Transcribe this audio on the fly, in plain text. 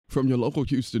From your local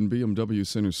Houston BMW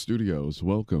Center studios,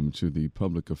 welcome to the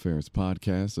Public Affairs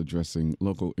Podcast, addressing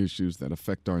local issues that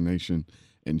affect our nation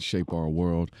and shape our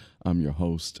world. I'm your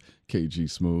host, KG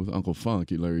Smooth. Uncle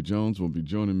Funky Larry Jones will be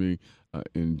joining me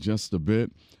in just a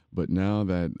bit. But now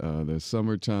that the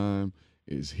summertime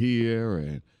is here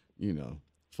and,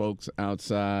 folks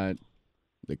outside,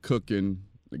 they're cooking,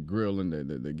 they're grilling,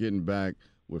 they're getting back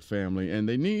with family, and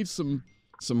they need some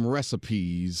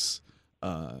recipes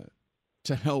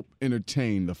to help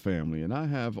entertain the family. And I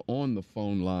have on the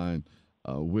phone line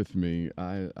with me,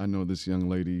 I know this young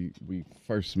lady. We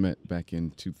first met back in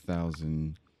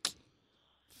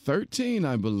 2013,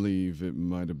 I believe it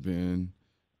might have been,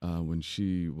 when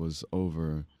she was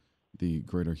over the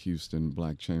Greater Houston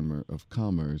Black Chamber of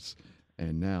Commerce.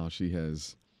 And now she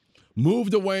has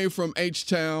moved away from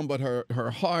H-Town, but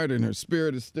her heart and her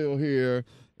spirit is still here.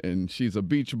 And she's a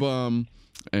beach bum,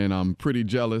 and I'm pretty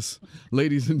jealous.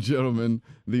 Ladies and gentlemen,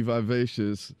 the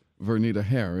vivacious Vernita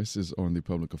Harris is on the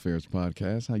Public Affairs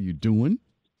Podcast. How you doing?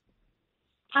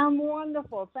 I'm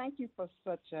wonderful. Thank you for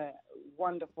such a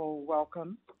wonderful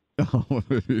welcome. Oh,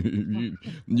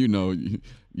 you know,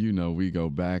 we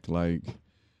go back like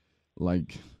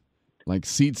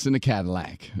seats in a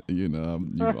Cadillac. You've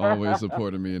always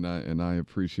supported me, and I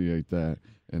appreciate that.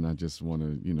 And I just want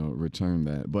to, return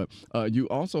that. But you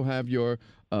also have your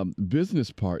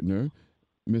business partner,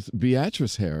 Miss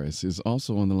Beatrice Harris, is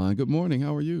also on the line. Good morning.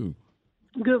 How are you?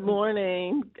 Good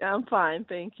morning. I'm fine,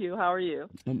 thank you. How are you?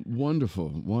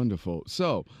 Wonderful, wonderful.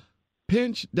 So,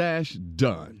 Pinch Dash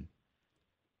Done.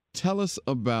 Tell us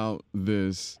about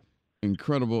this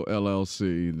incredible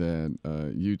LLC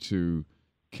that you two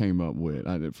came up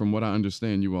with. From what I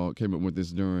understand, you all came up with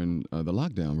this during the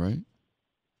lockdown, right?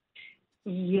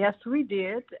 Yes, we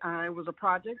did. It was a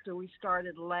project that we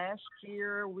started last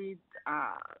year. We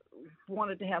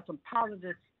wanted to have some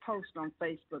positive posts on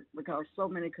Facebook because so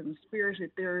many conspiracy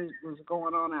theories was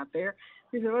going on out there.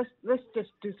 We said, let's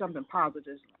just do something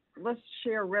positive. Let's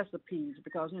share recipes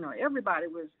because, everybody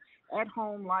was at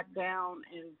home, locked down,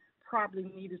 and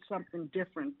probably needed something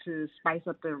different to spice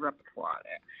up their repertoire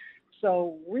there.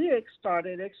 So we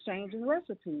started exchanging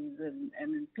recipes,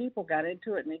 and people got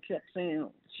into it, and they kept saying,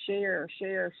 share,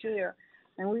 share, share.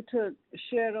 And we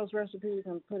shared those recipes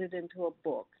and put it into a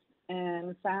book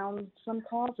and found some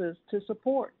causes to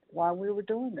support while we were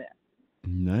doing that.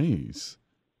 Nice.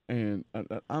 And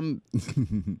I'm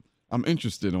I'm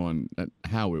interested on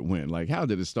how it went. Like, how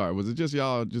did it start? Was it just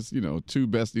y'all, two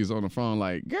besties on the phone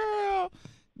like, girl,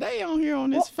 they on here on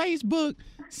this Facebook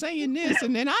saying this,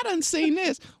 and then I done seen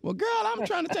this. Well, girl, I'm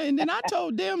trying to tell you, and then I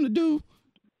told them to do.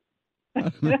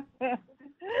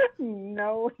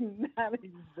 No, not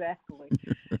exactly.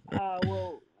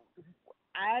 Well,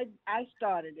 I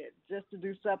started it just to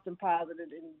do something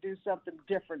positive and do something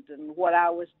different than what I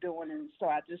was doing, and so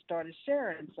I just started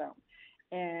sharing some.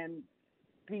 And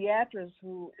Beatrice,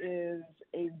 who is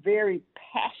a very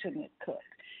passionate cook,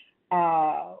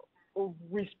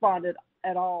 responded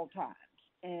at all times,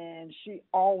 and she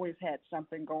always had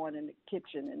something going in the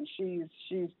kitchen, and she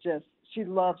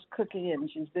loves cooking, and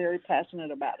she's very passionate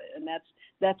about it, and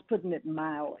that's putting it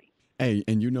mildly. Hey,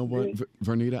 and you know what,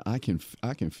 Vernita, I can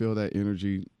feel that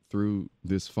energy through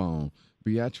this phone.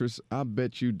 Beatrice, I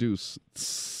bet you do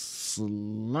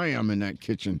slam in that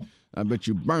kitchen. I bet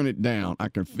you burn it down. I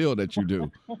can feel that you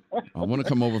do. I want to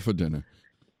come over for dinner.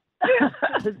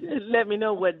 Let me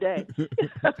know what day,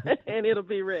 and it'll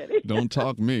be ready. Don't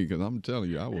talk me, because I'm telling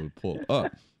you, I will pull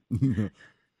up.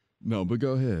 No, but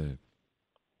go ahead.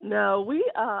 No, we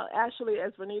actually,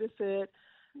 as Vernita said,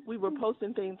 we were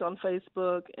posting things on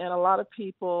Facebook, and a lot of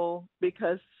people,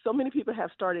 because so many people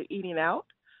have started eating out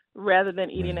rather than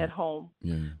eating at home.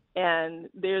 Yeah. And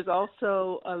there's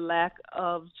also a lack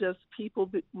of just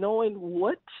people knowing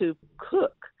what to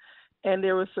cook. And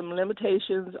there were some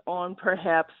limitations on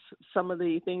perhaps some of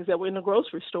the things that were in the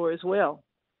grocery store as well.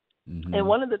 Mm-hmm. And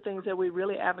one of the things that we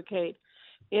really advocate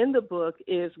in the book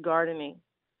is gardening.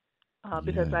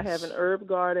 Because I have an herb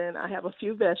garden. I have a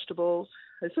few vegetables.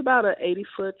 It's about an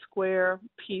 80-foot square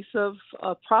piece of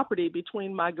property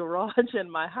between my garage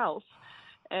and my house.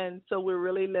 And so we're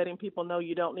really letting people know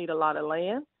you don't need a lot of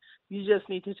land. You just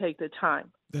need to take the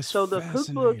time. So the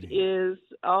cookbook is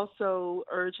also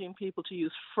urging people to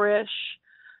use fresh,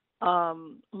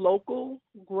 local,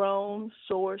 grown,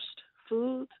 sourced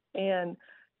foods. And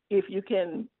if you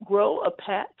can grow a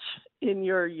patch in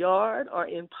your yard or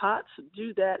in pots,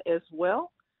 do that as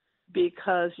well,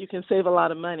 because you can save a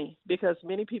lot of money. Because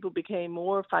many people became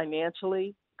more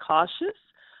financially cautious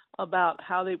about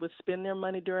how they would spend their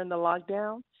money during the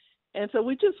lockdown. And so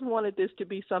we just wanted this to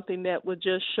be something that would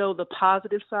just show the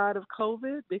positive side of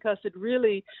COVID, because it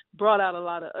really brought out a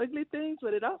lot of ugly things,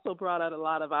 but it also brought out a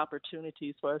lot of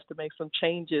opportunities for us to make some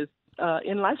changes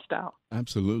in lifestyle.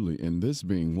 Absolutely. And this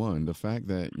being one, the fact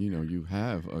that, you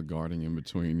have a garden in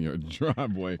between your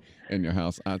driveway and your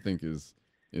house, I think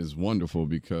is wonderful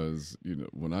because,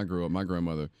 when I grew up, my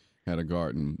grandmother had a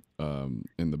garden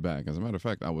in the back. As a matter of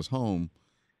fact, I was home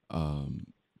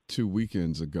 2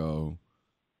 weekends ago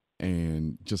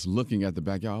and just looking at the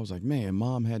backyard, I was like, man,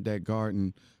 Mom had that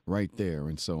garden right there.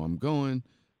 And so I'm going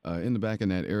in the back in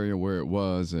that area where it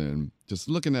was and just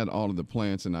looking at all of the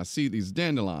plants, and I see these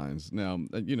dandelions. Now,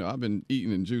 I've been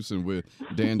eating and juicing with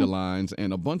dandelions,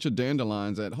 and a bunch of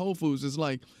dandelions at Whole Foods is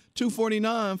like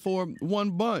 $2.49 for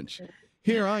one bunch.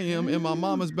 Here I am in my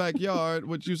mama's backyard,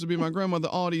 which used to be my grandmother,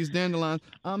 all these dandelions.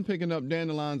 I'm picking up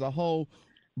dandelions, a whole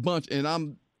bunch, and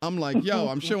I'm like, yo,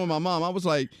 I'm showing my mom. I was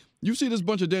like, you see this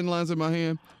bunch of dandelions in my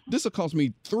hand? This will cost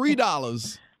me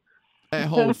 $3 at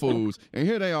Whole Foods. And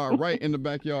here they are right in the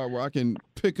backyard where I can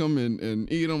pick them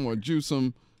and eat them or juice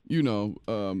them,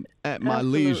 at my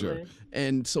leisure.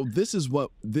 And so this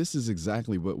is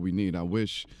exactly what we need. I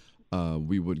wish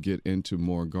we would get into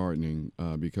more gardening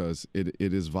because it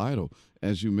is vital.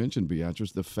 As you mentioned,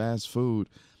 Beatrice, the fast food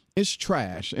is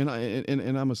trash. And I'm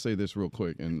going to say this real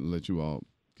quick and let you all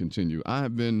continue. I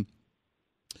have been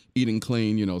eating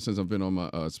clean, since I've been on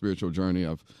my spiritual journey.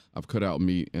 I've cut out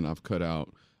meat and I've cut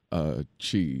out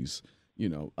cheese.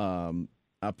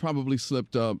 I probably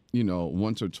slipped up,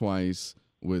 once or twice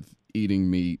with eating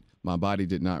meat. My body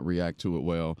did not react to it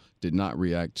well, did not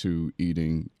react to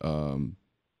eating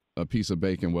a piece of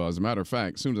bacon well. As a matter of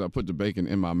fact, as soon as I put the bacon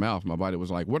in my mouth, my body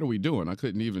was like, what are we doing? I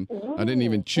didn't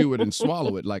even chew it and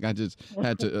swallow it. Like I just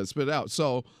had to spit it out.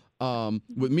 So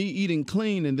with me eating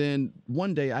clean, and then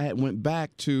one day I went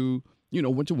back to,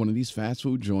 went to one of these fast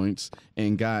food joints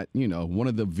and got, one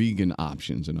of the vegan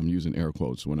options. And I'm using air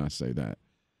quotes when I say that.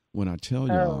 When I tell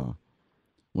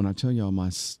y'all my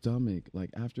stomach, like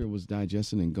after it was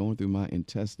digesting and going through my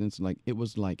intestines, like it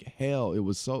was like hell. It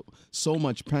was so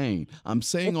much pain. I'm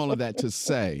saying all of that to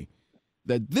say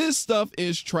that this stuff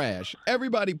is trash.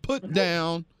 Everybody put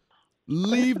down.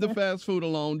 Leave the fast food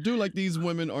alone. Do like these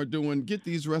women are doing. Get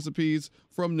these recipes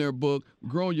from their book.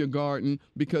 Grow your garden,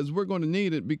 because we're going to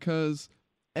need it, because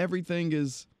everything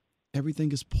is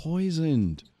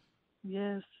poisoned.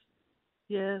 Yes.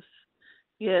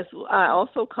 I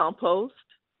also compost,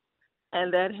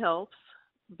 and that helps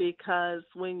because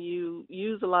when you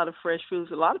use a lot of fresh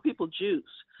foods, a lot of people juice.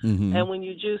 Mm-hmm. And when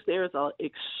you juice, there's an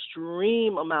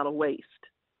extreme amount of waste.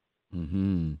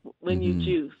 Mm-hmm. When you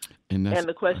juice. And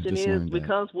the question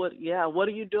becomes what are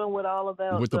you doing with all of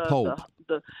that? With the pulp.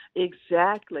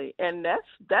 Exactly. And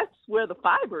that's where the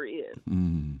fiber is.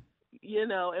 Mm.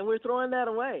 And we're throwing that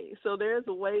away. So there's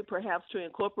a way perhaps to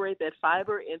incorporate that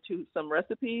fiber into some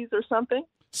recipes or something.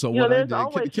 So what I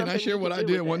did, can I share what I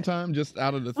did one time, just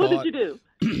out of the thought? What did you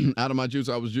do? Out of my juice,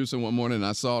 I was juicing one morning and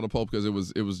I saw the pulp because it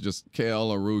was just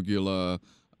kale, arugula,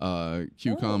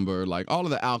 cucumber, like all of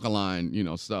the alkaline,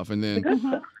 stuff. And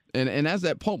then, and as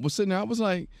that pulp was sitting there, I was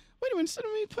like, wait a minute, instead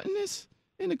of me putting this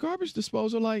in the garbage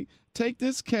disposal, like take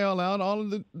this kale out, all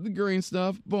of the green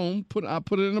stuff, boom, I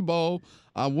put it in a bowl.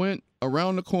 I went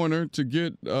around the corner to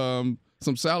get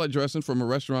some salad dressing from a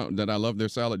restaurant that I love their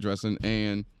salad dressing,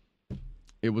 and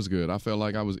it was good. I felt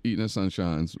like I was eating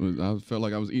Sunshine's. I felt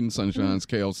like I was eating Sunshine's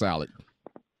kale salad.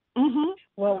 Mm-hmm.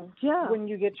 Well, yeah. When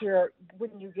you get your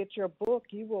book,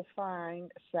 you will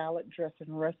find salad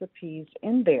dressing recipes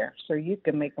in there, so you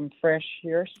can make them fresh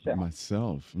yourself.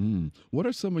 Myself. What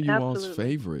are some of you all's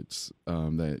favorites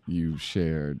that you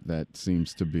shared that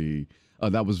seems to be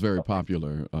that was very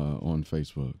popular on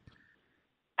Facebook?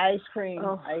 Ice cream.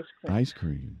 Ice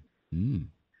cream.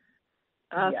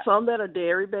 Some that are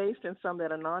dairy based and some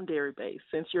that are non-dairy based.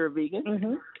 Since you're a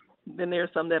vegan, then there are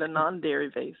some that are non-dairy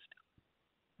based.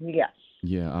 Yes.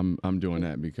 Yeah, I'm doing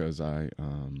that because I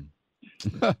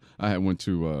I went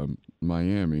to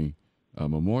Miami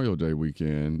Memorial Day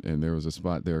weekend, and there was a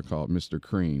spot there called Mr.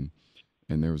 Cream,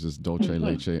 and there was this dulce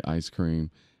leche ice cream,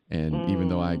 and even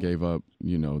though I gave up,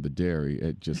 the dairy,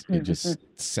 it just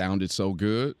sounded so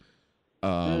good.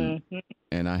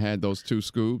 And I had those 2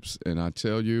 scoops, and I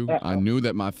tell you, I knew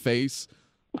that my face,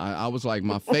 I was like,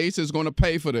 my face is going to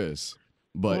pay for this.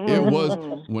 But it was,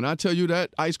 when I tell you that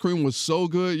ice cream was so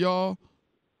good, y'all.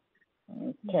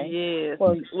 Okay. Yes.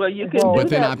 Well, you can. But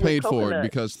then I paid for it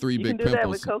because 3 big pimples. You can do that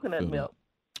with coconut milk.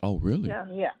 Oh, really? Yeah.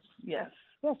 Yes. Yes.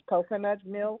 Yes, coconut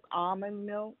milk, almond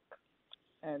milk,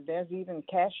 and there's even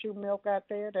cashew milk out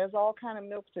there. There's all kind of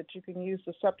milks that you can use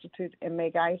to substitute and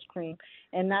make ice cream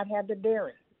and not have the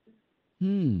dairy.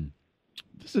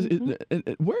 This is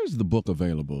where's the book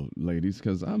available, ladies?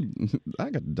 Because I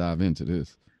got to dive into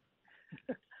this.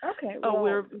 Okay. Oh, Well,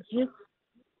 we're go you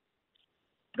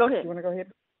ahead. want to go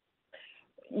ahead?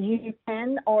 You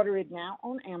can order it now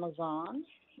on Amazon.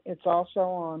 It's also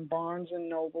on Barnes and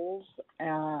Nobles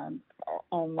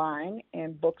online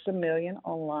and Books a Million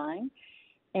online.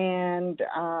 And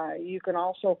you can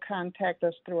also contact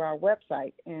us through our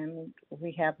website, and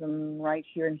we have them right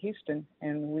here in Houston,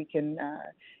 and we can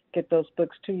get those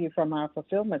books to you from our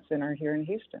fulfillment center here in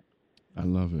Houston. I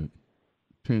love it.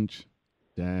 Pinch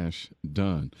dash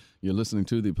done. You're listening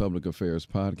to the Public Affairs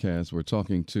Podcast. We're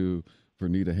talking to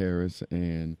Vernita Harris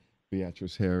and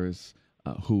Beatrice Harris,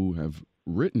 who have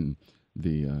written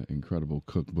the incredible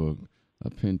cookbook,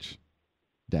 Pinch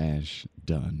dash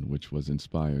done, which was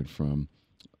inspired from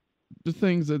the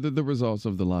things that the results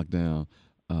of the lockdown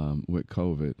with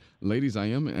COVID. Ladies, I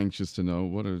am anxious to know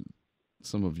what are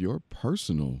some of your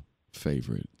personal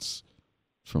favorites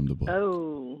from the book.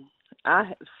 Oh,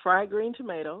 I fried green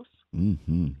tomatoes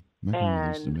Mm-hmm. My grandma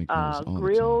used to and make those all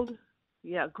grilled,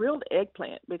 grilled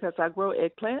eggplant because I grow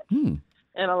eggplant. the time.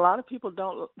 And a lot of people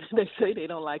don't. They say they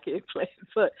don't like eggplant,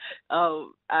 but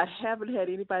I haven't had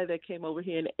anybody that came over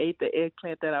here and ate the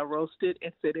eggplant that I roasted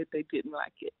and said that they didn't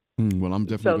like it. Well, I'm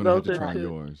definitely going to have to try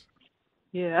yours.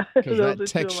 Yeah, Because those that are two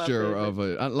texture of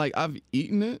my like I've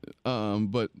eaten it,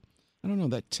 but I don't know,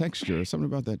 that texture, something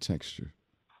about that texture.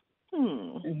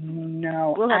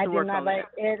 No, We'll have I to did work not on like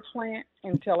that. eggplant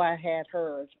until I had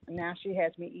hers. Now she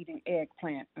has me eating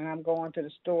eggplant, and I'm going to the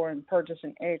store and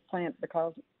purchasing eggplant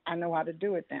because I know how to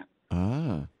do it now.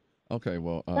 Ah, okay.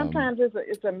 Well, Sometimes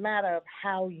it's a matter of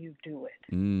how you do it.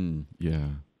 yeah.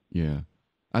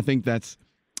 I think that's,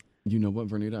 you know what,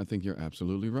 Vernita, I think you're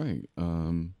absolutely right.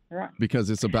 Right. Because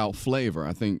it's about flavor.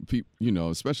 I think people,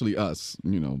 especially us,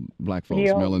 black folks,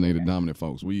 Yeah. melanated dominant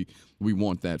folks, we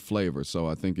want that flavor. So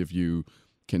I think if you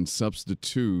can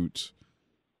substitute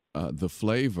the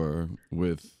flavor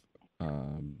with,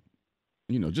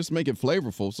 just make it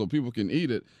flavorful so people can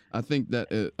eat it. I think that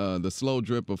the slow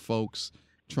drip of folks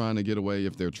trying to get away,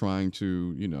 if they're trying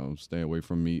to, stay away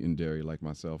from meat and dairy like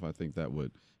myself, I think that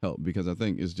would help because I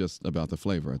think it's just about the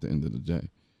flavor at the end of the day.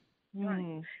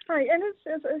 Right. Right, and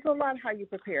it's a lot how you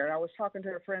prepare it. I was talking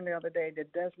to a friend the other day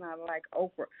that does not like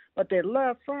okra, but they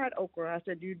love fried okra. I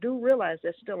said, you do realize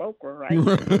that's still okra, right?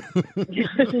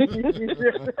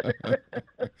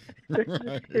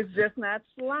 It's just not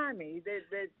slimy.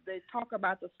 They talk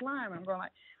about the slime. I'm going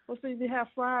like, well, see, if you have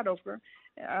fried okra,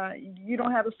 you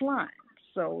don't have the slime.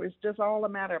 So it's just all a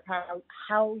matter of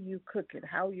how you cook it,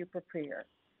 how you prepare.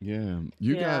 Yeah,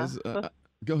 you guys.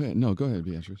 Go ahead. No, go ahead,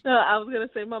 Beatrice. No, I was going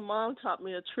to say my mom taught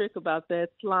me a trick about that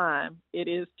slime. It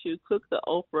is to cook the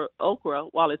okra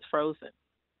while it's frozen.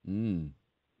 And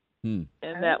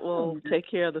that will take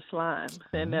care of the slime.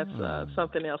 And that's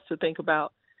something else to think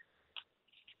about.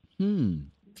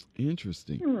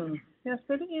 Interesting. Yes,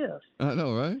 it is. I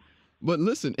know, right? But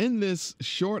listen, in this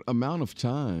short amount of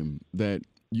time that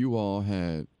you all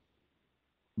had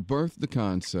birthed the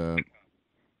concept,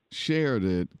 shared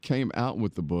it, came out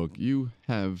with the book, you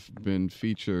have been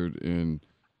featured in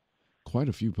quite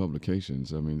a few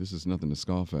publications. I mean, this is nothing to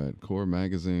scoff at. Core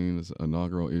Magazine's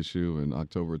inaugural issue in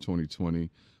October 2020. Of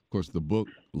course, the book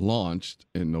launched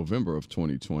in November of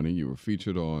 2020. You were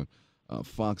featured on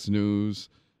Fox News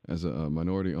as a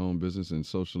minority-owned business and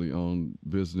socially owned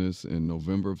business in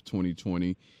November of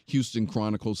 2020. Houston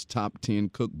Chronicles Top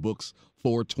 10 Cookbooks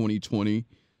for 2020.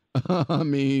 I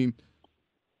mean...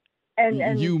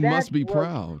 And you must be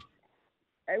proud.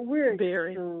 We're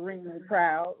extremely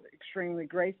proud, extremely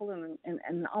grateful,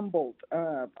 and humbled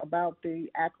about the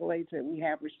accolades that we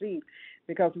have received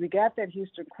because we got that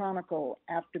Houston Chronicle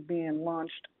after being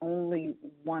launched only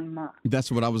 1 month.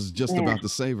 That's what I was just about to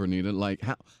say, Vernita. Like,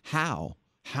 how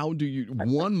do you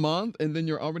 1 month and then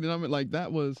you're already nominated? Like,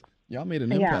 that was, y'all made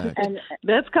an impact. And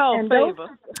that's called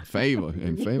favor. Favor,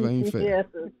 and favor ain't fair. Yes,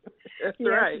 that's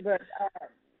right. But,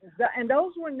 and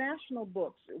those were national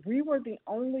books. We were the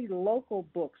only local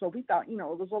book, so we thought, it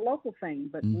was a local thing.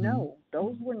 But no,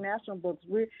 those were national books.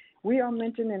 We are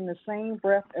mentioned in the same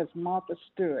breath as Martha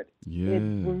Stewart. Yeah.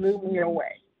 It blew me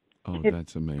away. Oh,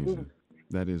 that's amazing.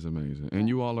 That is amazing. And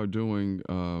you all are doing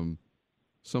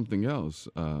something else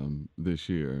this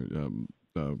year,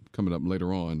 coming up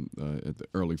later on at the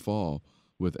early fall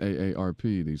with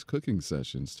AARP, these cooking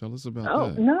sessions. Tell us about that.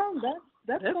 Oh, no,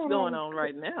 that's going on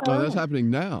right now. Oh, that's happening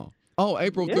now. Oh,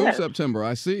 April through September.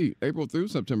 I see. April through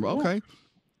September. Okay.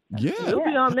 Yeah. We'll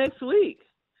be on next week.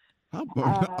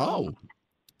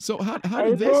 So how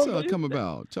did this come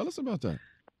about? Tell us about that.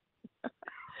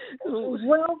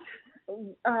 Well,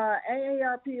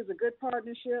 AARP is a good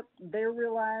partnership. They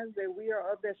realize that we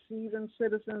are of that seasoned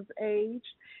citizens age,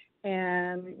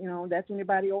 and that's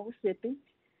anybody over 50.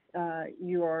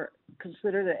 You are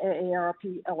considered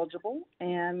AARP eligible,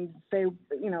 and They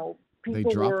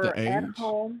people dropped the were at age?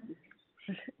 home.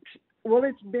 Well,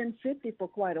 it's been 50 for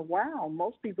quite a while.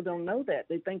 Most people don't know that.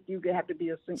 They think you have to be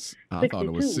a I thought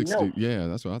it was 62. No, 60. Yeah,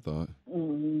 that's what I thought.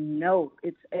 no,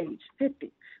 it's age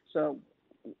 50. So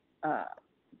uh,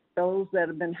 those that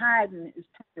have been hiding, it's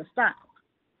time to stop.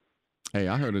 Hey,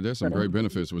 I heard that there's some So great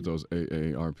benefits with those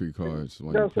AARP cards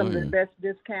while you're those are some of the playing. best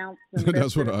discounts and the best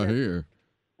That's what I benefits. hear.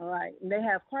 All right. And they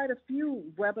have quite a few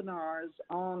webinars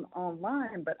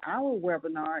online, but our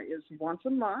webinar is once a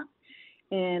month,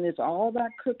 and it's all about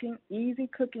cooking, easy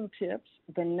cooking tips.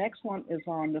 The next one is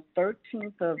on the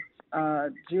 13th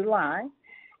of July,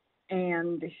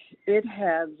 and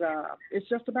it's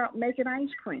just about making ice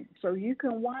cream. So you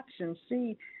can watch and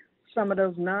see some of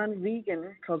those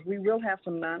non-vegan, because we will have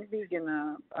some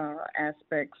non-vegan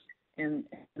aspects in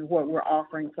what we're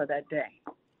offering for that day.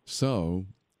 So,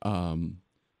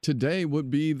 today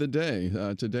would be the day.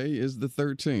 Today is the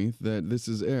 13th that this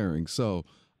is airing. So,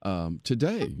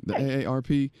 today, the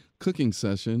AARP cooking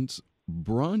sessions,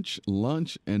 brunch,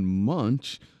 lunch, and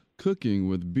munch cooking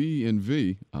with B and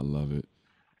V. I love it.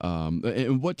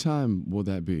 And what time will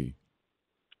that be?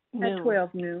 At Noon.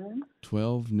 12 noon.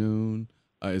 12 noon.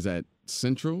 Is that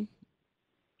Central?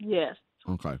 Yes.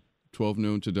 Okay. 12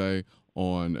 noon today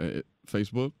on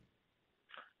Facebook?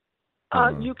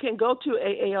 Or- You can go to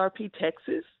AARP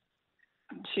Texas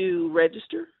to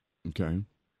register, Okay.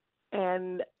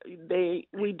 and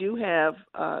we do have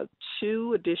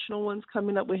 2 additional ones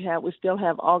coming up. We still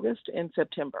have August and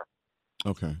September.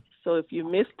 Okay. So if you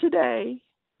missed today,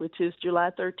 which is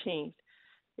July 13th,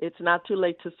 it's not too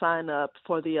late to sign up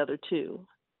for the other 2.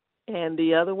 And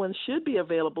the other one should be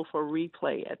available for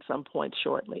replay at some point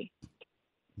shortly.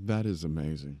 That is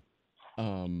amazing.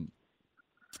 Can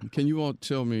you all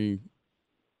tell me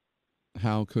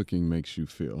how cooking makes you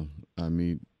feel? I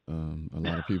meet a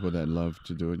lot of people that love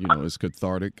to do it. It's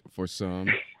cathartic for some.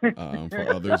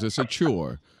 For others, it's a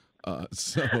chore.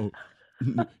 So,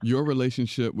 your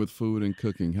relationship with food and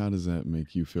cooking, how does that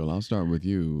make you feel? I'll start with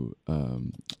you,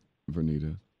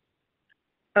 Vernita.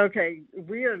 Okay,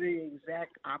 we are the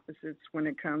exact opposites when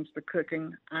it comes to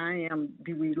cooking. I am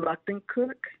the reluctant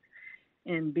cook,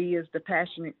 and B is the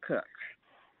passionate cook.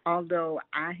 Although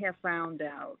I have found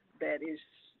out that it's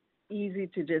easy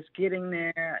to just get in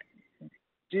there,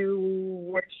 do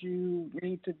what you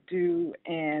need to do,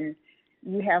 and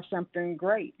you have something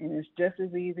great. And it's just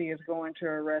as easy as going to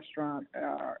a restaurant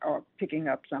or picking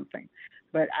up something.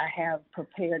 But I have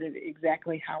prepared it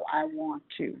exactly how I want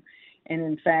to. And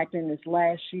in fact, in this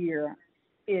last year,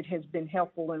 it has been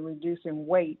helpful in reducing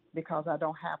weight because I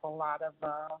don't have a lot of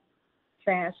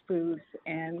fast foods,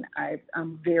 and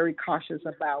I'm very cautious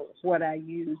about what I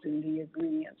use in the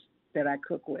ingredients that I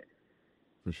cook with.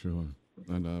 For sure.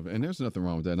 And there's nothing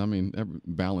wrong with that. I mean,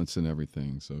 balance and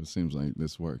everything. So it seems like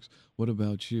this works. What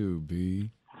about you, B?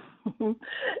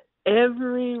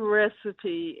 Every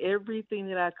recipe, everything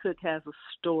that I cook has a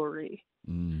story.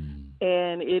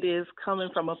 And it is coming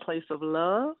from a place of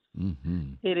love.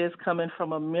 Mm-hmm. It is coming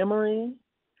from a memory,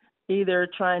 either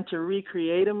trying to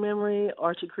recreate a memory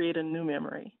or to create a new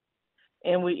memory.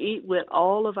 And we eat with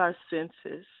all of our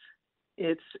senses.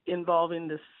 It's involving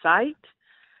the sight,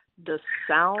 the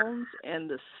sounds, and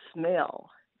the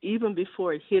smell, even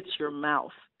before it hits your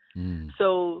mouth.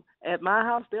 So at my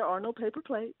house, there are no paper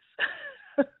plates.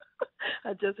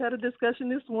 I just had a discussion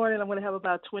this morning. I'm going to have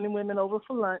about 20 women over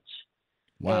for lunch.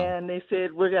 Wow. And they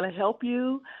said, we're going to help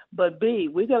you, but B,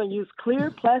 we're going to use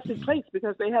clear plastic plates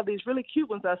because they have these really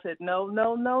cute ones. I said, no,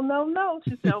 no, no, no, no.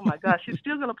 She said, oh, my gosh, you're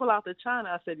still going to pull out the china.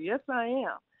 I said, yes, I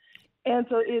am. And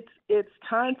so it's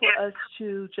time for us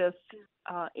to just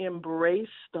embrace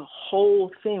the whole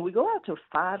thing. We go out to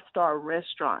 5-star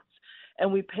restaurants,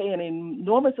 and we pay an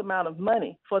enormous amount of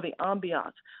money for the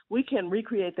ambiance. We can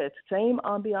recreate that same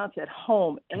ambiance at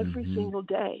home every single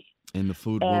day. And the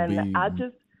food will be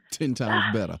 10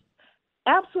 times better.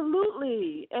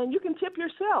 Absolutely. And you can tip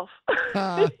yourself.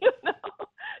 No,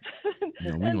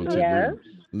 we're going to tip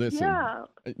you. Listen,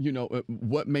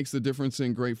 what makes the difference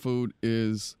in great food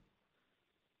is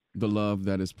the love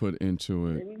that is put into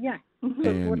it. Yeah.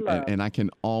 And I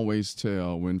can always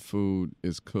tell when food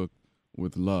is cooked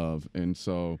with love. And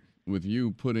so with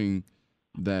you putting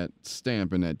that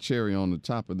stamp and that cherry on the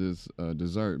top of this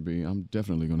dessert, B, I'm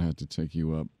definitely going to have to take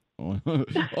you up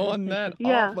on that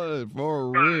offer for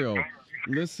real.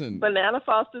 Listen, Banana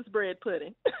Foster's bread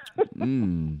pudding.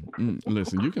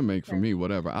 listen, you can make for me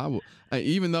whatever.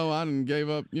 Even though I didn't gave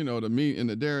up, the meat and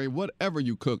the dairy, whatever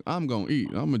you cook, I'm gonna eat.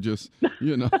 I'm gonna just,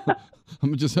 I'm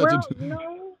gonna just have to.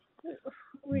 Well,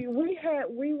 no,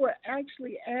 we were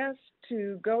actually asked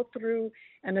to go through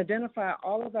and identify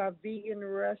all of our vegan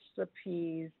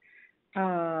recipes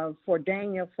for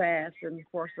Daniel fast and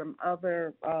for some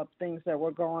other things that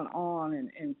were going on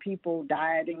and people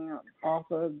dieting off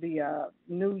of the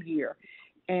New Year.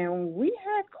 And we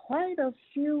had quite a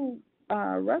few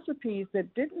recipes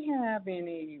that didn't have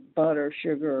any butter,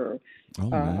 sugar, Oh,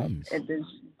 nice. and there's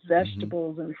Hmm.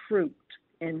 vegetables and fruit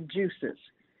and juices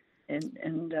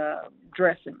and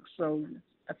dressings. So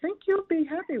I think you'll be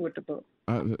happy with the book.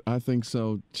 I think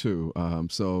so too.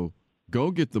 So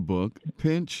go get the book,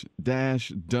 Pinch Dash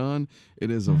Done.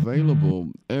 It is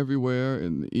available everywhere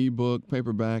in the ebook,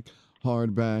 paperback,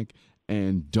 hardback,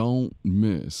 and don't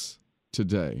miss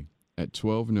today at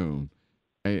 12 noon.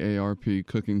 AARP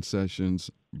cooking sessions,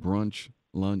 brunch,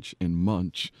 lunch, and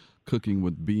munch. Cooking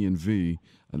with B and V.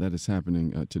 That is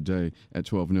happening today at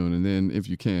 12 noon. And then if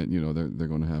you can't, they're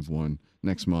going to have one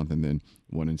next month and then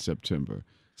one in September.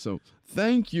 So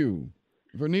thank you,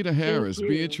 Vernita Thank Harris, you.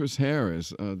 Beatrice Harris,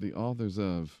 the authors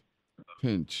of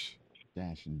Pinch,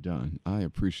 Dash, and Done. I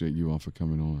appreciate you all for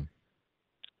coming on.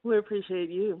 We appreciate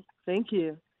you. Thank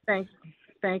you. Thank,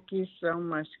 thank you so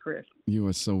much, Chris. You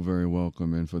are so very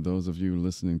welcome. And for those of you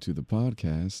listening to the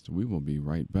podcast, we will be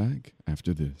right back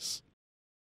after this.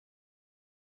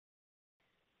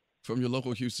 From your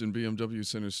local Houston BMW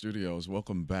Center studios,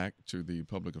 welcome back to the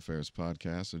Public Affairs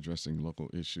Podcast, addressing local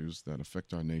issues that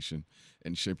affect our nation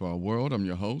and shape our world. I'm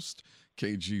your host,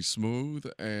 KG Smooth,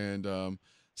 and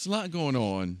it's a lot going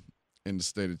on in the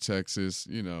state of Texas.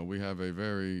 We have a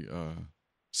very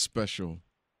special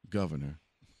governor,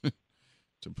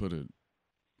 to put it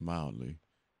mildly,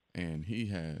 and he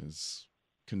has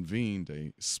convened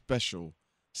a special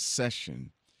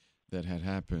session that had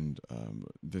happened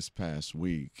this past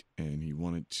week, and he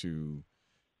wanted to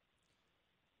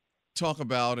talk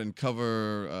about and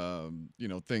cover,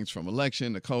 things from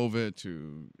election to COVID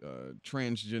to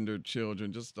transgender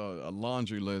children, just a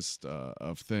laundry list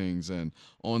of things. And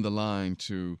on the line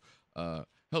to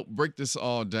help break this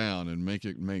all down and make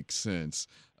it make sense,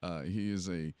 he is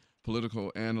a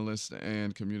political analyst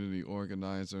and community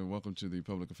organizer. Welcome to the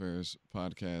Public Affairs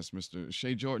Podcast, Mr.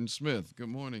 Shea Jordan Smith. Good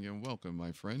morning and welcome,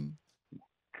 my friend.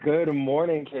 Good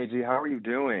morning, KG. How are you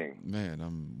doing? Man,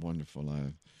 I'm wonderful.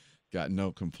 I've got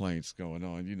no complaints going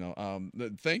on.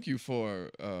 Thank you for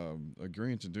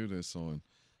agreeing to do this on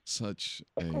such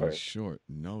Of a course. short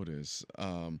notice.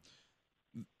 A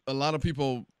lot of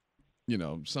people,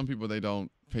 some people, they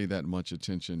don't pay that much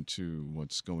attention to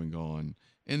what's going on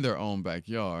in their own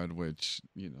backyard, which,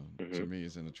 to Hmm. me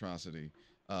is an atrocity.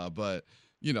 But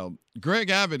Greg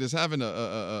Abbott is having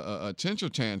a temper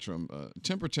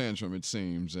tantrum, it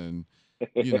seems, and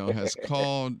has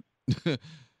called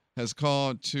has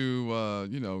called to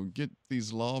get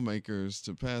these lawmakers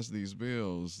to pass these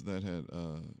bills that had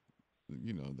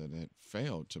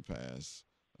failed to pass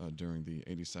during the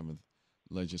 87th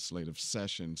legislative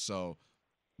session. So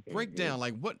break Hmm. down,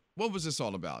 like, what was this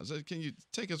all about? So can you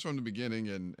take us from the beginning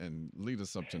and lead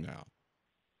us up to now?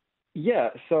 Yeah,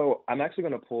 so I'm actually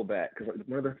going to pull back because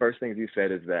one of the first things you said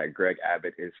is that Greg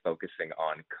Abbott is focusing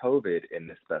on COVID in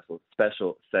this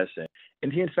special session,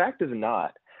 and he in fact is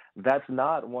not. That's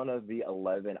not one of the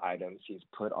 11 items he's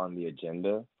put on the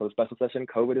agenda for the special session.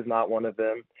 COVID is not one of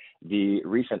them. The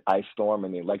recent ice storm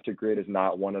and the electric grid is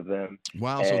not one of them.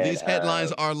 Wow, so And these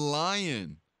headlines are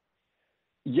lying.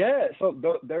 yeah, so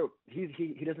there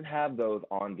he doesn't have those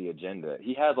on the agenda.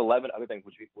 He has 11 other things,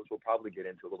 which we'll probably get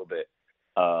into a little bit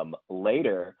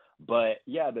later. But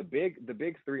yeah, the big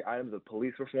three items of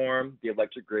police reform, the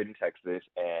electric grid in Texas,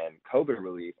 and COVID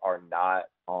relief are not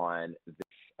on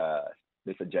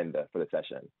this agenda for the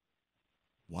session.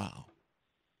 Wow.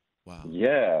 Wow.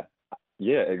 Yeah,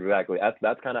 yeah, exactly.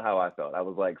 That's kind of how I felt. I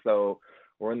was like, so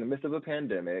we're in the midst of a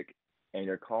pandemic, and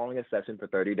you're calling a session for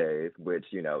 30 days, which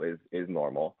is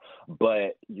normal,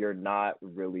 but you're not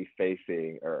really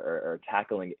facing or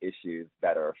tackling issues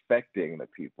that are affecting the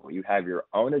people. You have your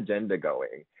own agenda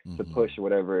going to push Hmm.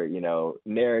 whatever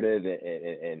narrative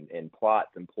and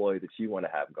plots and ploys that you want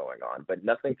to have going on, but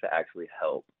nothing to actually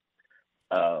help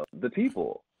the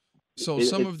people. So It,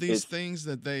 some it's of these it's things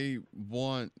that they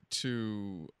want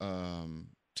to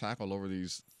tackle over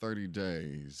these 30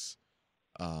 days,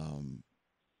 um,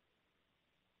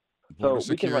 border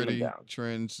so we can run them security, down.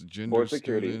 transgender Border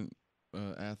security. student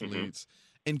Hmm. athletes,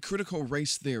 and critical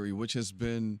race theory, which has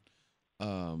been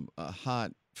a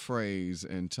hot phrase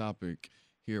and topic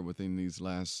here within these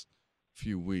last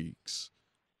few weeks.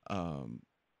 Um,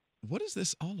 what is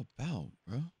this all about,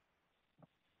 bro?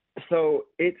 So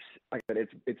it's like I said,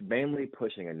 it's mainly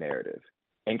pushing a narrative.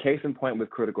 In case in point with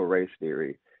critical race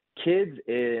theory, kids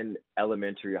in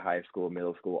elementary, high school,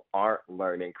 middle school aren't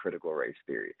learning critical race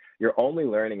theory. You're only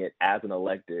learning it as an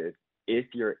elective if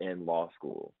you're in law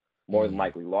school. More than Mm,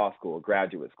 likely, law school,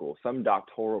 graduate school, some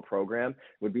doctoral program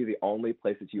would be the only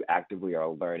place that you actively are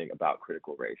learning about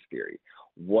critical race theory.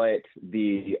 What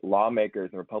the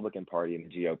lawmakers, the Republican Party,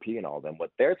 and the GOP, and all of them,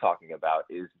 what they're talking about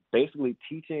is basically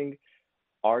teaching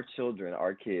our children,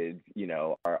 our kids,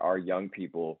 our young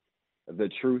people, the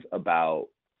truth about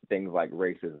things like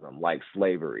racism, like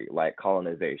slavery, like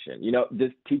colonization.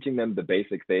 Just teaching them the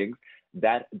basic things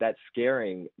that's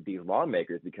scaring these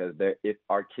lawmakers because if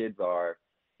our kids are,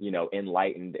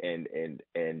 enlightened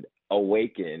and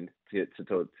awakened to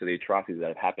the atrocities that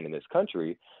have happened in this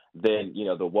country, then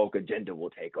the woke agenda will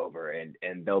take over and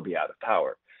they'll be out of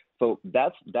power. So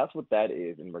that's what that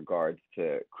is in regards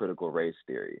to critical race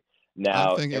theory. I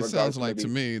Now, think in it regards sounds to like to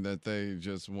maybe me that they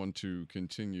just want to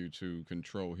continue to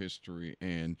control history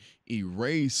and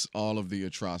erase all of the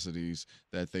atrocities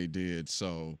that they did,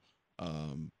 so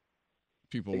um,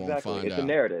 people won't exactly, find it's a out.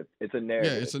 narrative. It's a Yeah,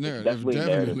 narrative. it's a It's narrative. definitely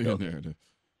narrative Definitely a building. narrative.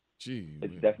 Gee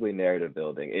It's whiz. definitely narrative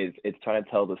building. It's trying to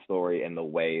tell the story in the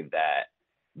way that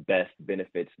best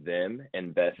benefits them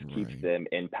and best keeps Right, them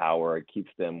in power,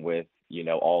 keeps them with,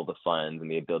 all the funds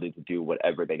and the ability to do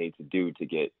whatever they need to do to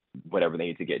get whatever they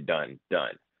need to get done.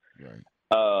 right.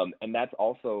 And that's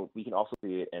also, we can also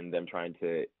see it in them trying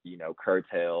to,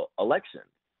 curtail elections.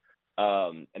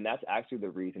 And that's actually the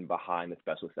reason behind the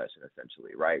special session,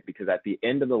 essentially, right? Because at the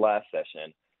end of the last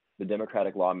session, the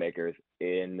Democratic lawmakers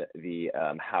in the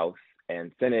House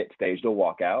and Senate staged a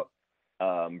walkout,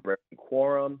 breaking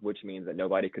quorum, which means that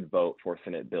nobody could vote for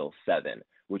Senate Bill 7,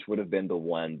 which would have been the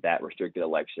one that restricted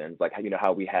elections. Like,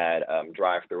 how we had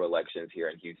drive-through elections here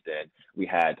in Houston, we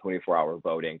had 24-hour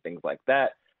voting, things like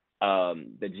that. The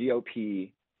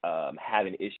GOP have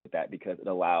an issue with that because it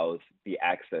allows the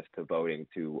access to voting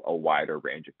to a wider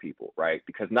range of people, right?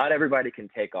 Because not everybody can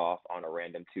take off on a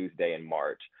random Tuesday in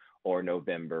March or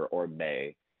November or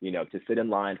May, to sit in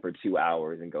line for 2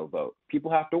 hours and go vote. People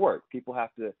have to work. People have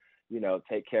to,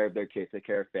 take care of their kids, take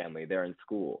care of family. They're in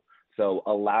school. So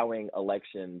allowing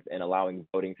elections and allowing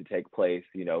voting to take place,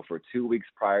 for 2 weeks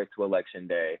prior to election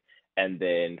day, and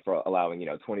then for allowing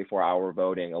 24-hour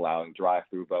voting, allowing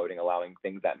drive-through voting, allowing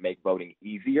things that make voting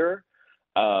easier.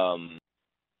 um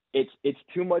it's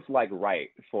too much like right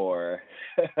for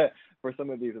for some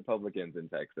of these Republicans in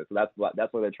Texas. So that's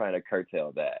why they're trying to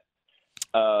curtail that.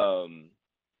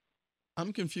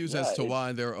 I'm confused as Yeah, to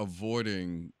why they're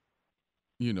avoiding,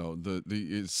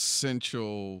 the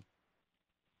essential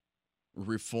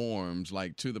reforms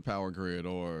like to the power grid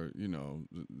or the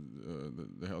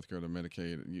healthcare, the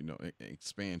Medicaid,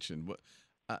 expansion. But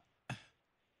I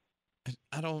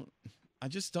I don't I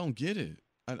just don't get it.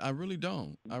 I really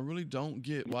don't. I really don't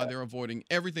get why yeah. they're avoiding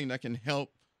everything that can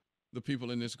help the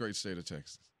people in this great state of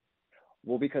Texas.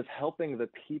 Well, because helping the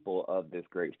people of this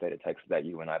great state of Texas that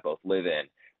you and I both live in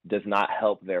does not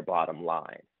help their bottom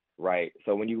line, right?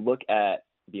 So when you look at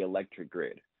the electric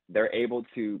grid, they're able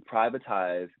to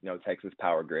privatize, Texas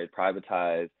power grid,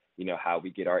 privatize, how we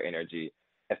get our energy,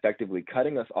 effectively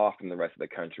cutting us off from the rest of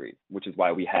the country, which is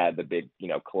why we had the big,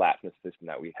 collapse in the system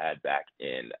that we had back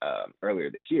in earlier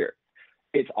this year.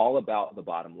 It's all about the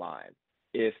bottom line.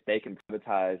 If they can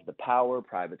privatize the power,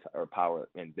 or power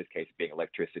in this case being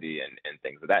electricity and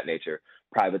things of that nature,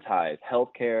 privatize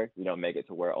healthcare, make it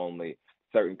to where only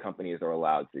certain companies are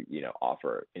allowed to,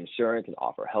 offer insurance and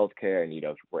offer healthcare, and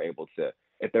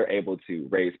if they're able to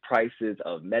raise prices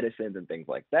of medicines and things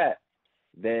like that,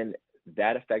 then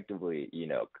that effectively,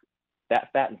 that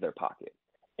fattens their pocket.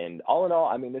 And all in all,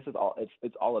 I mean, this is all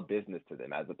it's all a business to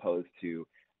them as opposed to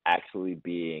actually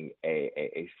being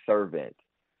a servant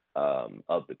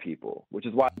of the people, which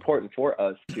is why it's important for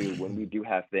us to, when we do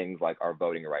have things like our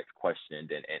voting rights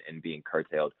questioned and being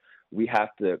curtailed, we have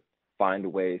to find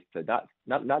ways to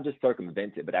not just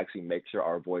circumvent it, but actually make sure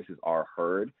our voices are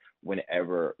heard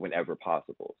whenever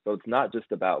possible. So it's not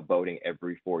just about voting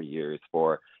every 4 years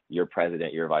for your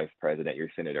president, your vice president, your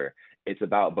senator. It's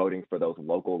about voting for those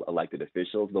local elected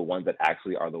officials, the ones that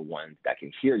actually are the ones that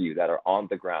can hear you, that are on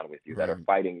the ground with you, that are Right.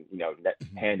 fighting,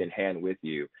 hand in hand with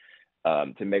you,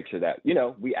 to make sure that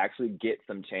we actually get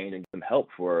some change and some help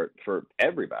for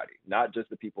everybody, not just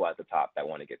the people at the top that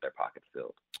want to get their pockets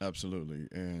filled. Absolutely.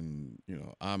 And,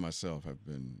 I myself have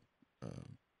been uh,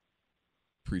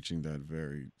 preaching that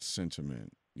very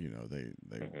sentiment. They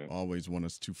Hmm. always want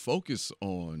us to focus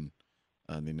on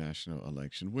the national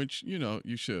election, which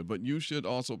you should, but you should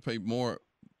also pay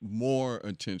more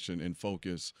attention and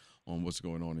focus on what's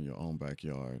going on in your own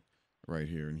backyard, right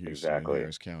here in Houston and Exactly.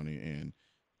 Harris County and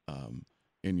um,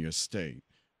 in your state.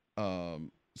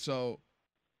 So,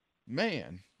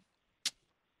 man,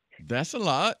 that's a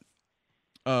lot.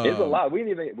 It's a Um, lot. We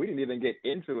didn't even get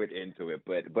into it,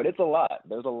 but it's a lot.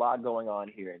 There's a lot going on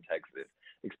here in Texas,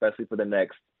 especially for the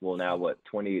next, well, now what,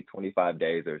 20 to 25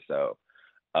 days or so.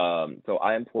 So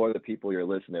I implore the people, your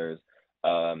listeners,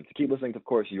 to keep listening to, of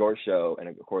course, your show and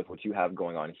of course what you have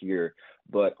going on here,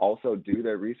 but also do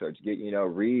their research.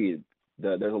 Read.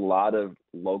 There's a lot of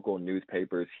local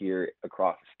newspapers here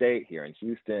across the state, here in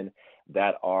Houston,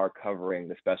 that are covering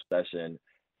the special session,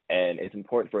 and it's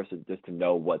important for us to just to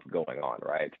know what's going on,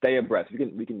 right? Stay abreast.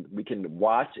 We can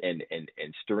watch and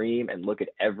stream and look at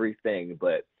everything,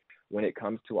 but when it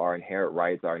comes to our inherent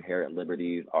rights, our inherent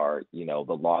liberties, our the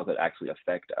laws that actually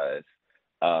affect us,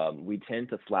 we tend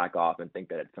to slack off and think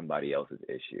that it's somebody else's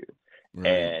issue, right.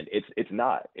 and it's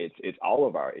not. It's all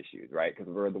of our issues, right?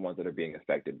 Because we're the ones that are being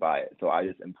affected by it. So I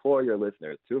just implore your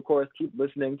listeners to, of course, keep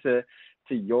listening to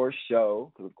your show,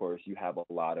 because of course you have a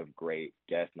lot of great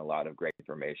guests and a lot of great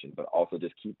information, but also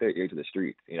just keep their ear to the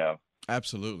streets.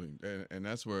 Absolutely, and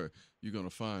that's where you're going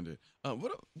to find it.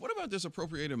 What about this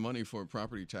appropriated money for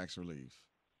property tax relief?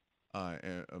 By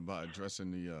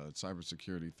addressing the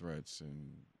cybersecurity threats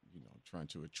and trying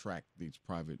to attract these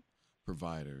private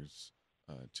providers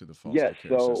to the foster Yes.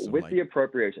 care So system. with Like, the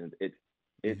appropriations, it's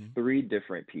hmm three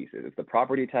different pieces. It's the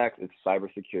property tax, it's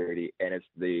cybersecurity, and it's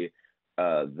the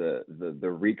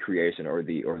recreation or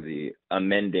the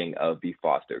amending of the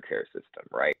foster care system,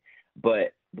 right?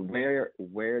 But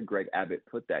where Greg Abbott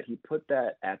put that, he put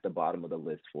that at the bottom of the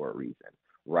list for a reason,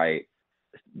 right?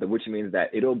 Which means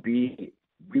that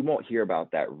we won't hear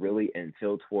about that really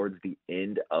until towards the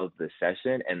end of the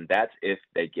session, and that's if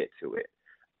they get to it.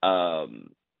 Um,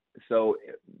 so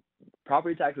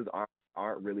property taxes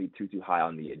aren't really too high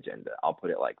on the agenda. I'll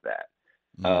put it like that.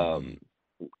 hmm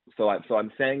So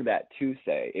I'm saying that to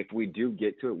say, if we do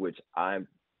get to it, which I'm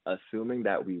assuming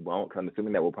that we won't, 'cause I'm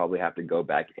assuming that we'll probably have to go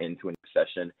back into a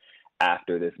session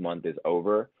after this month is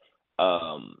over.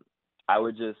 Um, I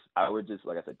would just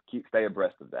like I said, stay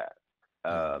abreast of that.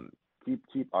 Yeah.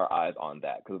 Keep our eyes on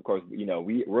that, because of course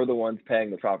we're the ones paying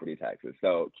the property taxes.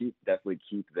 So definitely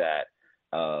keep that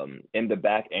in the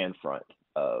back and front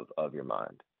of your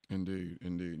mind. Indeed,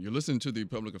 indeed. You're listening to the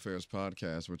Public Affairs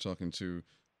Podcast. We're talking to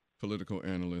political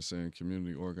analyst and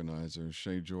community organizer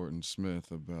Shea Jordan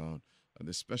Smith about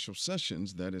the special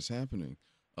sessions that is happening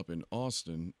up in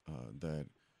Austin that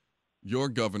your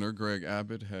governor, Greg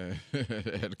Abbott, had,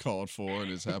 had called for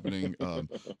and is happening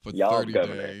for Y'all's 30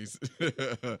 governor. days.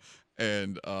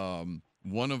 And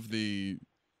one of the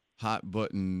hot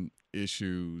button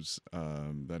issues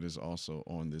that is also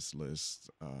on this list,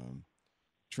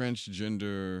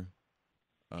 transgender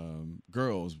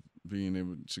girls being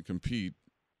able to compete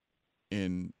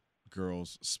in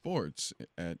girls' sports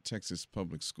at Texas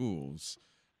public schools.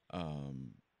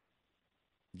 Um,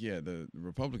 yeah, the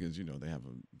Republicans, they have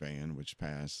a ban which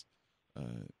passed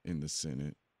in the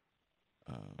Senate,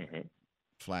 um, Hmm.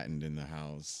 flattened in the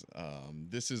House. I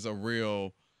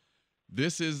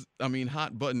mean,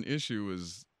 hot button issue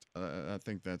is, I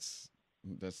think that's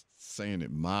saying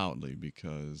it mildly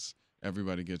because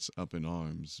everybody gets up in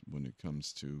arms when it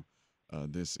comes to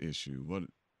this issue.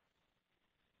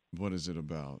 What is it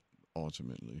about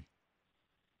ultimately?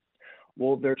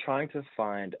 Well, they're trying to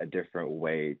find a different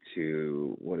way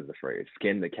to, what is the phrase?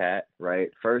 Skin the cat, right?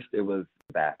 First it was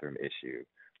the bathroom issue,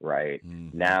 right?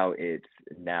 Mm-hmm. Now it's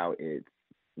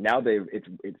now they've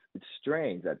it's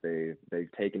strange that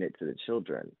they've taken it to the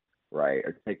children, right?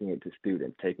 Or taking it to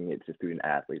students, taking it to student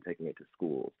athletes, taking it to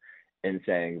schools, and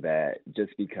saying that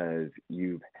just because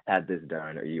you've had this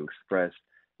done or you express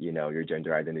your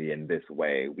gender identity in this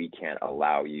way, we can't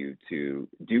allow you to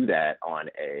do that on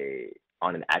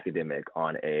an academic,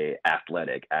 on a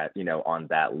athletic, on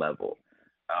that level.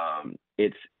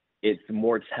 It's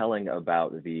more telling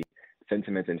about the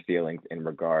sentiments and feelings in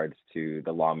regards to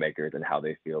the lawmakers and how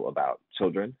they feel about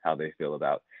children, how they feel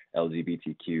about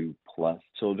LGBTQ plus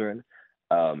children,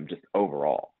 just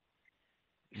overall.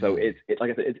 So Mm. it's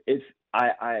like I said,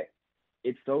 I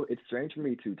it's strange for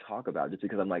me to talk about, just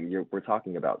because I'm like, we're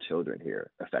talking about children here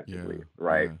effectively, Yeah,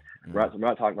 right? yeah, yeah. We're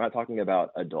not talking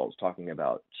about adults, talking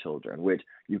about children, which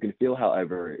you can feel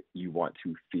however you want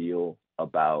to feel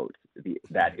about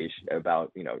that issue,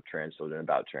 about trans children,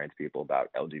 about trans people, about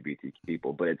LGBT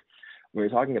people, but it's when you're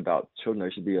talking about children,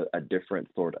 there should be a different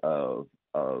sort of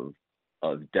of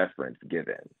deference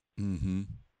given. Mm-hmm.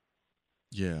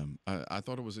 Yeah, I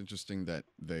thought it was interesting that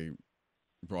they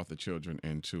brought the children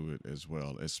into it as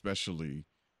well, especially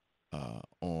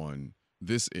on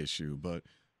this issue. But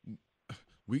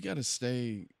we got to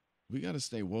stay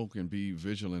woke and be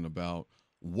vigilant about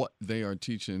what they are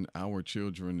teaching our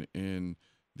children in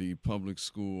the public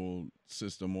school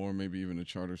system, or maybe even the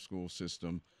charter school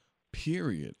system,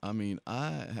 period. I mean,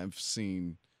 I have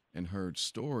seen and heard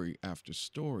story after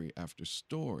story after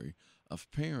story of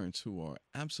parents who are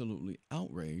absolutely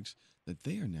outraged that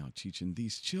they are now teaching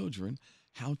these children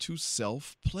how to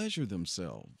self pleasure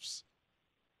themselves.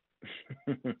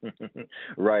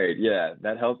 Right. Yeah.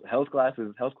 That health class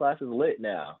is lit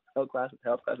now. Health class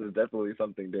is definitely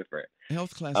something different.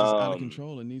 Health class is out of Um,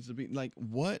 control and needs to be like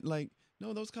what? Like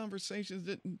no, those conversations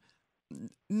didn't.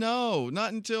 No,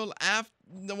 not until after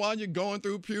while you're going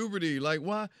through puberty. Like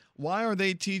why are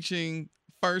they teaching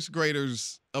first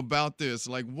graders about this?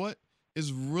 Like what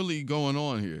is really going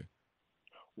on here?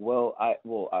 I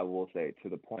will say to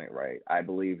the point, right? I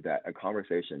believe that a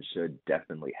conversation should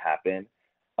definitely happen.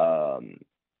 Um,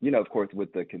 of course,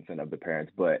 with the consent of the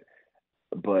parents, but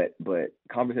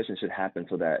conversation should happen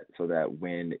so that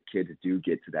when kids do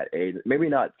get to that age, maybe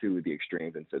not to the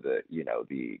extremes and to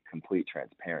the complete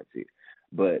transparency,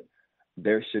 but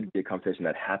there should be a conversation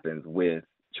that happens with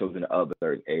children of a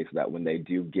certain age so that when they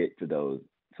do get to those,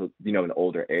 so an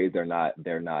older age, they're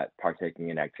not partaking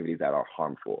in activities that are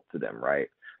harmful to them, right?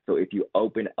 So if you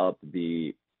open up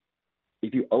and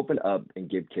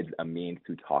give kids a means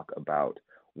to talk about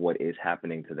what is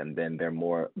happening to them, then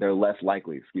they're less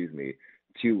likely, excuse me,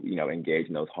 to engage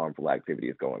in those harmful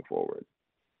activities going forward.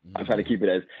 I'm trying to Mm. keep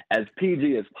it as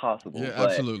PG as possible, Yeah,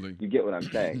 but absolutely. you get what I'm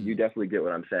saying. You definitely get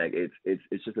what I'm saying.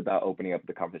 It's just about opening up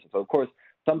the conversation. So of course,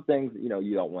 some things you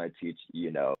don't want to teach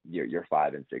your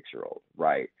 5 and 6 year old,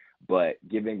 right? But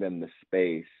giving them the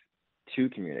space to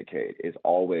communicate is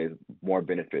always more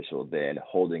beneficial than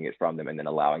holding it from them and then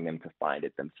allowing them to find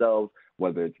it themselves.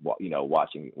 Whether it's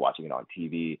watching it on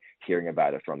TV, hearing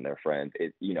about it from their friends.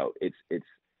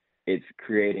 It's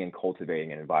creating and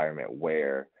cultivating an environment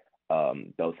where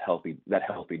that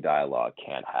healthy dialogue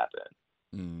can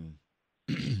Mm.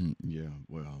 Yeah,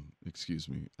 well, excuse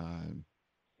me.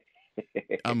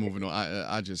 I'm moving on.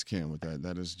 I just can't with that.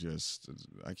 That is just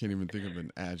I can't even think of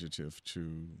an adjective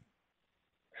to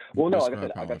Well, no, like I said,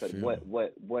 describe how I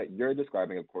feel. what you're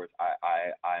describing, of course,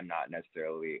 I'm not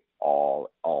necessarily all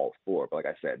for, but like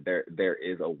I said, there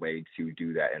is a way to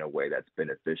do that in a way that's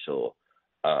beneficial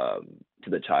to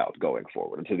the child going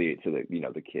forward, to the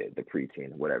the kid, the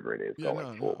preteen, whatever it is Yeah,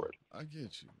 going no. forward. I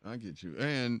get you. I get you.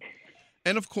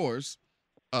 And of course,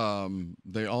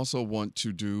 they also want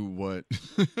to do what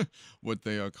what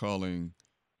they are calling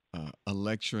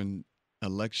election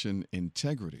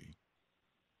integrity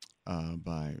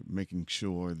by making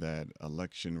sure that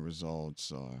election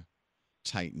results are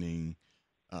tightening.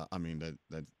 I mean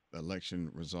that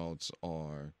election results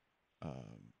are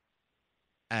um,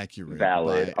 accurate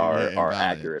Valid, by yeah are and are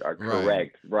valid, accurate, are right?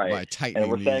 correct, right? By And tightening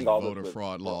we're these saying all this voter with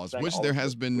fraud we're laws, saying which all there this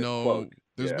has been with quotes.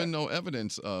 there's Yeah. been no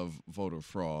evidence of voter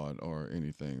fraud or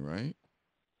anything, right?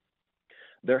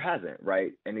 There hasn't,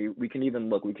 right? And we can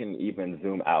even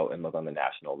zoom out and look on the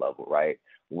national level, right?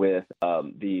 With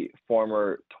the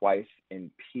former twice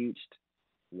impeached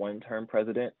one-term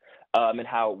president, and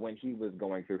how when he was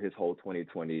going through his whole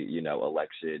 2020,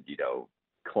 election,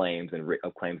 claims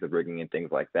of rigging and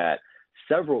things like that,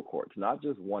 several courts, not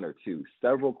just one or two,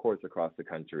 several courts across the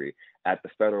country, at the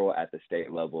federal, at the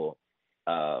state level,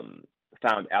 um,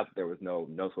 found out that there was no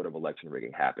sort of election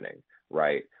rigging happening,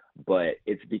 right? But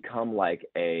it's become like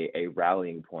a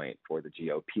rallying point for the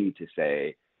GOP to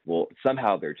say, well,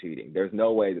 somehow they're cheating. There's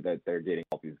no way that they're getting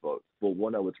all these votes. Well,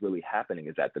 one of what's really happening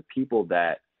is that the people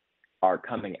that are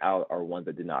coming out are ones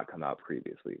that did not come out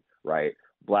previously, right?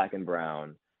 Black and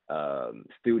brown,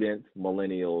 students,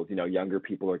 millennials, younger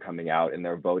people are coming out and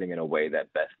they're voting in a way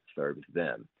that best serves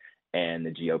them. And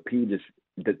the GOP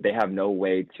they have no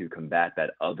way to combat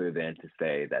that other than to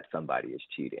say that somebody is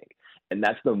cheating. And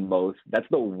that's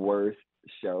the worst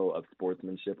show of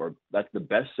sportsmanship, or that's the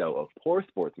best show of poor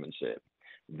sportsmanship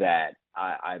that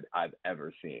I've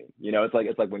ever seen. It's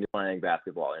like when you're playing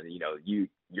basketball and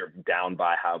you're down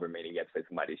by however many, you have to say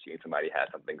somebody's cheating, somebody has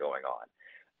something going on.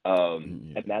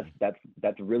 And Yeah.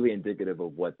 that's really indicative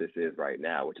of what this is right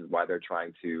now, which is why they're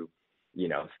trying to,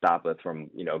 stop us from,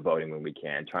 voting when we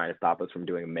can, trying to stop us from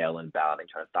doing mail-in balloting,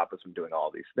 trying to stop us from doing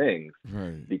all these things,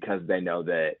 Right. because they know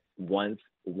that once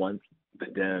the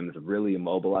Dems really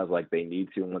mobilize like they need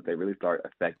to, and once they really start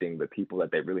affecting the people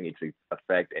that they really need to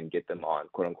affect and get them on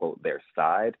quote unquote their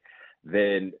side,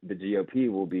 then the GOP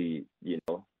will be,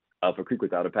 up a creek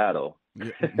without a paddle.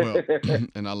 Yeah. Well,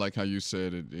 and I like how you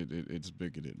said it's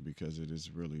bigoted because it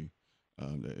is really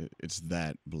It's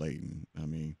that blatant. I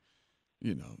mean,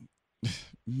 you know,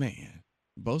 man,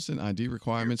 boasting ID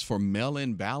requirements for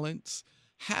mail-in ballots.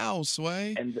 How,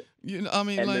 Sway? And the, You know, I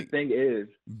mean, and the like thing is,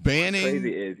 what's crazy banning.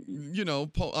 is, You know,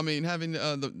 I mean, having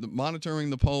the monitoring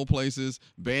the poll places,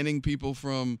 banning people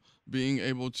from being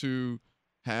able to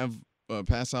have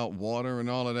pass out water and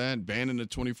all of that, banning the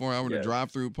 24-hour to yes,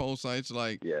 drive-through poll sites.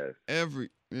 Like yes.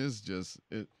 it's just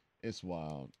it's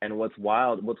wild. And what's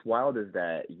wild is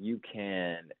that you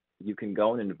can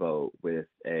go in and vote with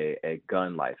a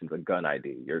gun license, a gun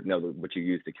ID, what you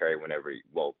used to carry whenever,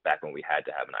 well, back when we had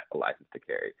to have a license to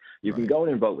carry. You can Right. go in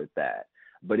and vote with that.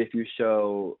 But if you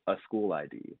show a school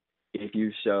ID, if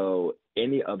you show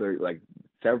any other, like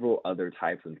several other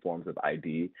types and forms of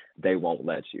ID, they won't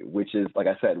let you, which is, like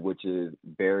I said, which is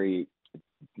very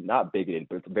not bigoted,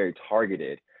 but it's very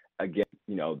targeted against,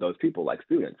 those people like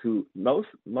students who most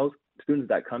students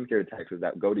that come here to Texas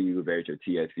that go to U of H or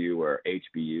TSU or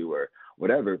HBU or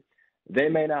whatever, they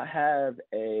may not have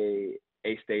a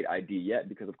state ID yet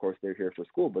because of course they're here for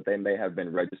school, but they may have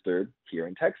been registered here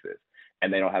in Texas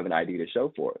and they don't have an ID to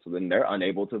show for it. So then they're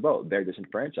unable to vote. They're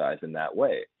disenfranchised in that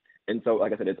way. And so,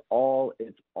 like I said, it's all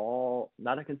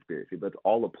not a conspiracy, but it's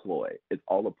all a ploy. It's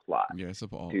all a plot Yeah, it's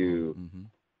up all. to Mm-hmm.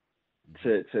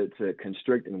 to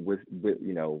constrict and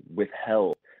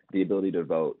withheld the ability to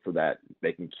vote so that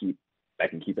they can keep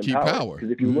in Keep power. power.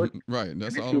 Because if you look Right.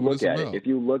 That's if all you what look it's at it, about.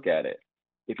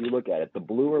 the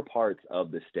bluer parts of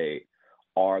the state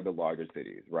are the larger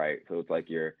cities, right? So it's like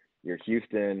your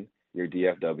Houston, your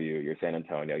DFW, your San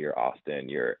Antonio, your Austin,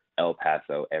 your El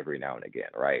Paso every now and again,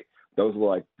 right? Those were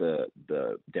like the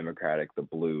Democratic, the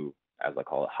blue, as I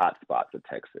call it, hot spots of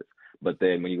Texas. But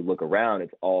then when you look around,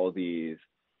 it's all these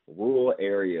rural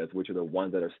areas, which are the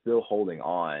ones that are still holding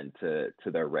on to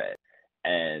their red.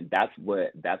 And that's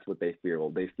what they fear. Well,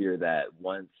 they fear that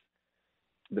once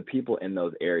the people in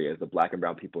those areas, the black and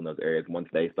brown people in those areas, once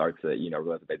they start to,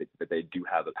 realize that they do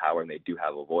have the power and they do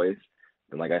have a voice,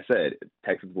 then like I said,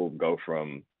 Texas will go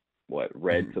from what,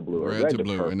 red to blue or Red red to to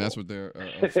blue, and that's purple. what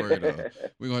they're afraid of.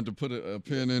 We're going to put a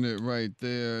pin in it right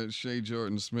there. Shea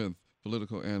Jordan Smith,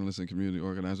 political analyst and community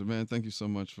organizer. Man, thank you so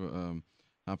much for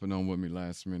hopping on with me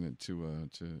last minute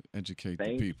to educate the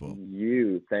Thank people.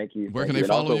 you. Thank you. Where Thank can you. they And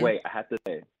follow also, you? wait, I have to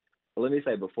say, let me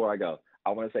say before I go,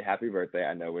 I want to say happy birthday.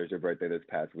 I know it was your birthday this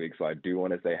past week, so I do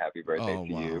want to say happy birthday Oh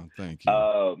to you. wow, thank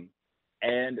you.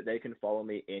 And they can follow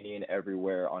me any and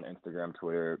everywhere on Instagram,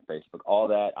 Twitter, Facebook, all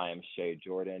that. I am Shea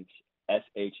Jordan,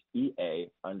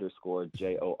 SHEA_JORDAN.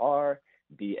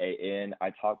 I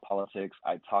talk politics.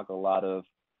 I talk a lot of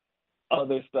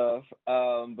other stuff,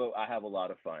 but I have a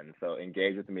lot of fun. So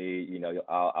engage with me.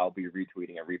 I'll be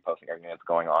retweeting and reposting everything that's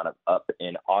going on up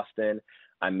in Austin.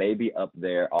 I may be up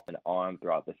there off and on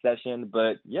throughout the session,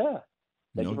 but yeah,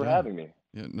 thank No you for doubt. having me.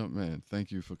 Yeah, no, man.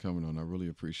 Thank you for coming on. I really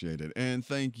appreciate it. And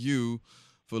thank you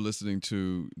for listening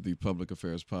to the Public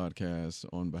Affairs Podcast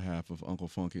on behalf of Uncle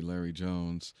Funky Larry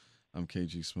Jones. I'm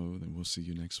KG Smooth, and we'll see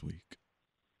you next week.